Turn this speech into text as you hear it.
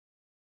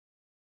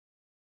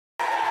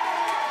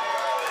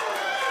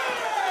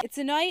It's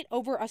a night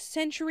over a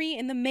century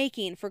in the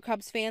making for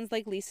Cubs fans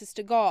like Lisa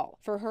Stegall.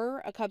 For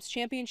her, a Cubs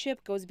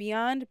championship goes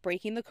beyond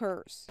breaking the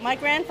curse. My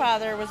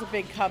grandfather was a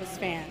big Cubs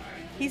fan.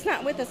 He's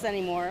not with us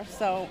anymore,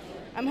 so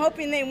I'm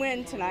hoping they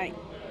win tonight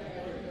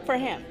for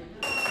him.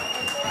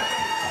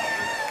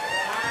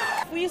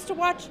 We used to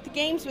watch the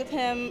games with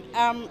him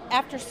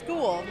after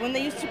school. When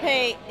they used to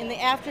play in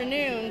the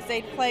afternoons,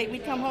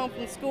 we'd come home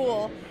from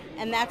school,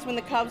 and that's when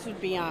the Cubs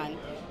would be on.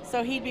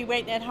 So he'd be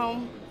waiting at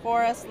home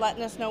for us,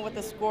 letting us know what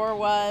the score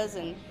was,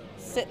 and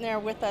sitting there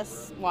with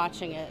us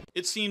watching it.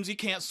 It seems you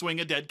can't swing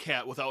a dead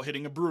cat without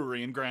hitting a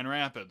brewery in Grand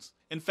Rapids.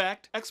 In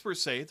fact,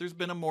 experts say there's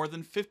been a more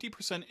than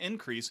 50%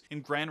 increase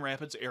in Grand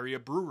Rapids area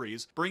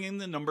breweries, bringing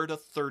the number to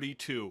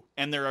 32.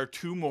 And there are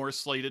 2 more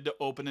slated to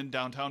open in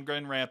downtown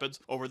Grand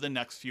Rapids over the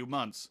next few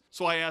months.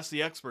 So I asked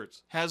the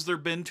experts, has there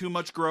been too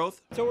much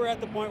growth? So we're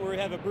at the point where we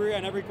have a brewery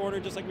on every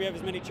corner, just like we have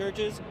as many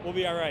churches. We'll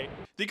be all right.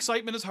 The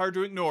excitement is hard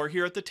to ignore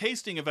here at the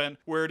tasting event,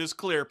 where it is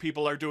clear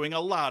people are doing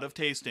a lot of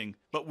tasting.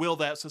 But will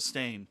that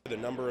sustain? The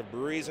number of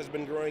breweries has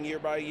been growing year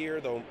by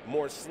year, though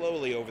more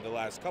slowly over the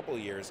last couple of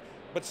years,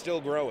 but still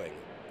growing.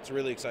 It's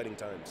really exciting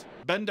times.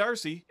 Ben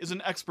Darcy is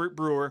an expert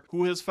brewer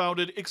who has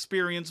founded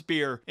Experience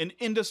Beer, an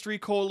industry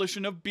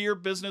coalition of beer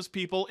business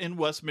people in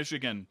West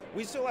Michigan.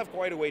 We still have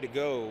quite a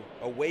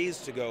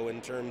ways to go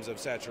in terms of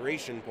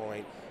saturation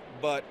point,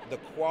 but the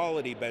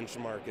quality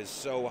benchmark is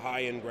so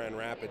high in Grand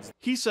Rapids.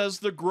 He says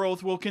the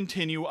growth will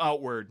continue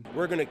outward.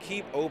 We're going to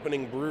keep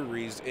opening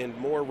breweries in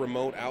more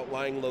remote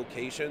outlying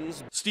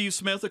locations. Steve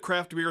Smith, a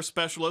craft beer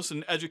specialist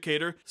and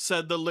educator,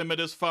 said the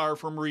limit is far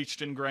from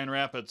reached in Grand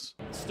Rapids.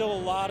 Still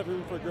a lot of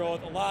room for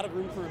growth, a lot of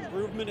room for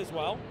improvement as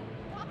well.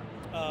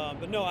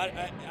 But no,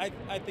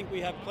 I think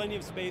we have plenty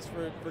of space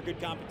for good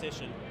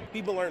competition.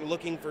 People aren't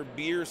looking for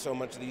beer so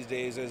much these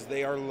days as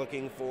they are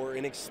looking for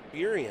an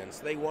experience.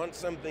 They want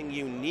something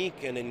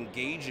unique and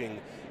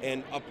engaging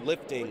and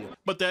uplifting.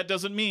 But that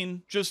doesn't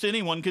mean just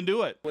anyone can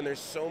do it. When there's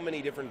so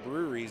many different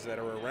breweries that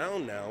are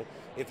around now,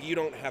 if you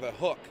don't have a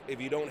hook,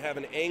 if you don't have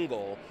an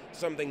angle,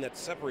 something that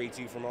separates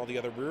you from all the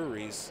other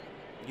breweries,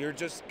 you're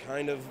just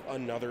kind of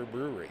another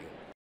brewery.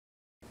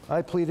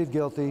 I pleaded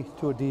guilty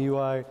to a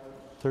DUI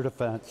third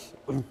offense.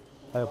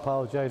 I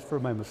apologize for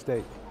my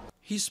mistake.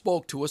 He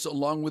spoke to us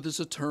along with his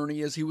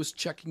attorney as he was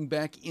checking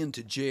back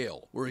into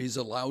jail, where he's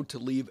allowed to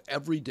leave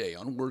every day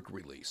on work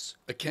release.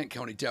 A Kent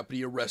County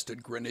deputy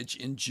arrested Greenidge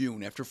in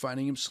June after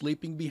finding him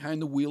sleeping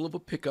behind the wheel of a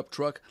pickup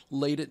truck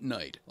late at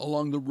night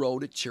along the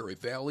road at Cherry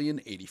Valley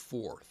and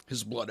 84th.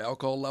 His blood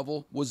alcohol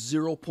level was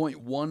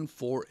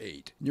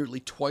 0.148, nearly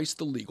twice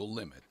the legal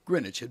limit.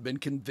 Greenidge had been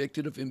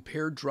convicted of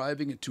impaired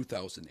driving in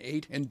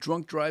 2008 and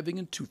drunk driving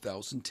in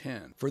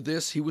 2010. For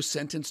this, he was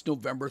sentenced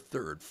November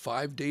 3rd,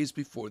 5 days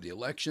before the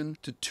election,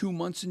 to 2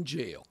 months in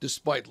jail,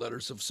 despite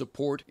letters of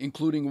support,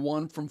 including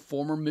one from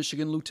former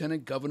Michigan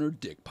Lieutenant Governor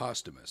Dick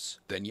Posthumus.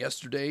 Then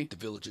yesterday, the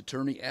village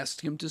attorney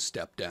asked him to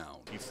step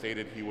down. He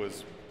stated he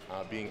was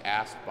being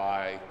asked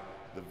by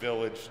the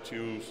village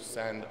to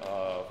send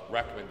a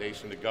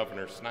recommendation to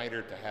Governor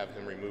Snyder to have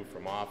him removed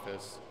from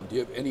office. Do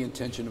you have any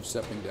intention of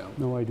stepping down?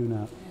 No, I do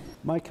not.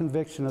 My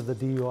conviction of the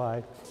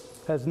DUI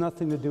has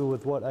nothing to do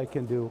with what I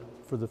can do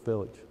for the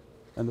village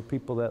and the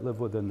people that live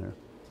within there.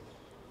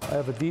 I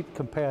have a deep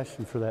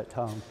compassion for that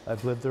town.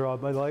 I've lived there all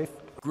my life.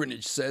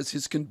 Greenidge says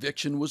his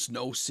conviction was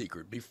no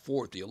secret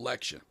before the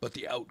election, but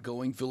the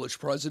outgoing village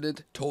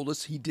president told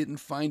us he didn't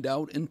find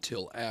out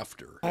until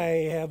after.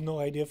 I have no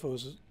idea if it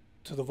was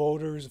to the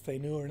voters, if they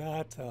knew or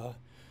not.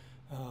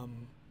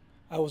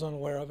 I was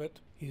unaware of it.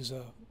 He's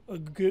a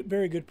good,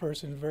 very good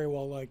person, very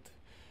well liked.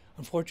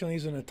 Unfortunately,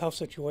 he's in a tough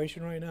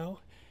situation right now,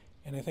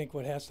 and I think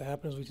what has to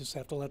happen is we just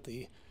have to let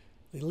the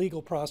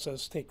legal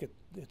process take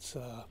its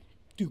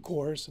due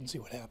course and see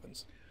what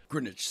happens.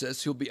 Greenidge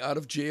says he'll be out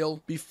of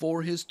jail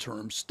before his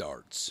term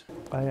starts.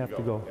 I have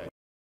to go.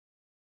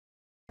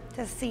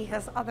 To see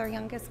his other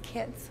youngest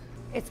kids.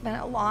 It's been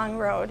a long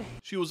road.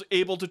 She was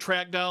able to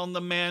track down the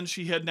man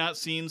she had not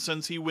seen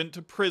since he went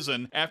to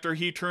prison after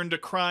he turned to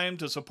crime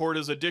to support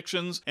his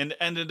addictions and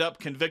ended up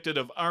convicted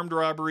of armed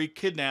robbery,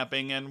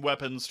 kidnapping, and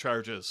weapons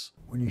charges.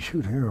 When you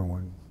shoot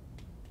heroin,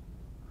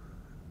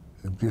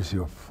 it gives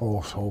you a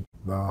false hope.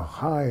 The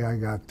high I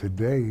got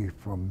today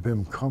from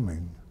them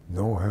coming,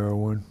 no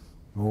heroin,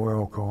 no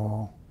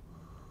alcohol,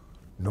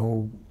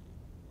 no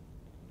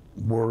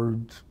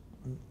words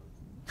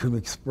can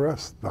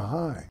express the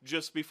high.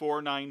 Just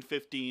before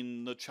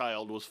 9:15, the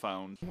child was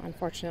found.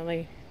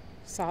 Unfortunately,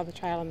 saw the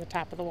child on the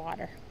top of the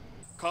water.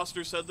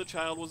 Koster said the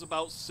child was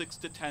about 6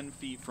 to 10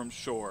 feet from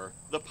shore.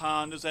 The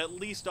pond is at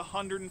least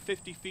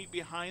 150 feet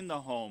behind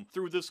the home,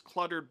 through this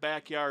cluttered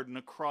backyard and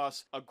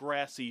across a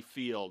grassy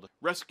field.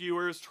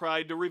 Rescuers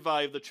tried to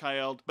revive the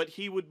child, but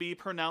he would be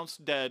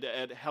pronounced dead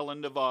at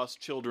Helen DeVos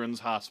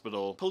Children's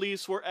Hospital.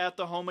 Police were at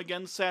the home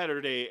again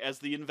Saturday as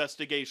the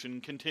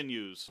investigation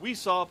continues. We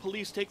saw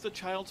police take the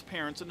child's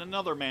parents and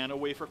another man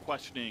away for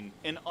questioning.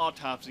 An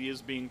autopsy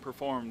is being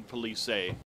performed, police say.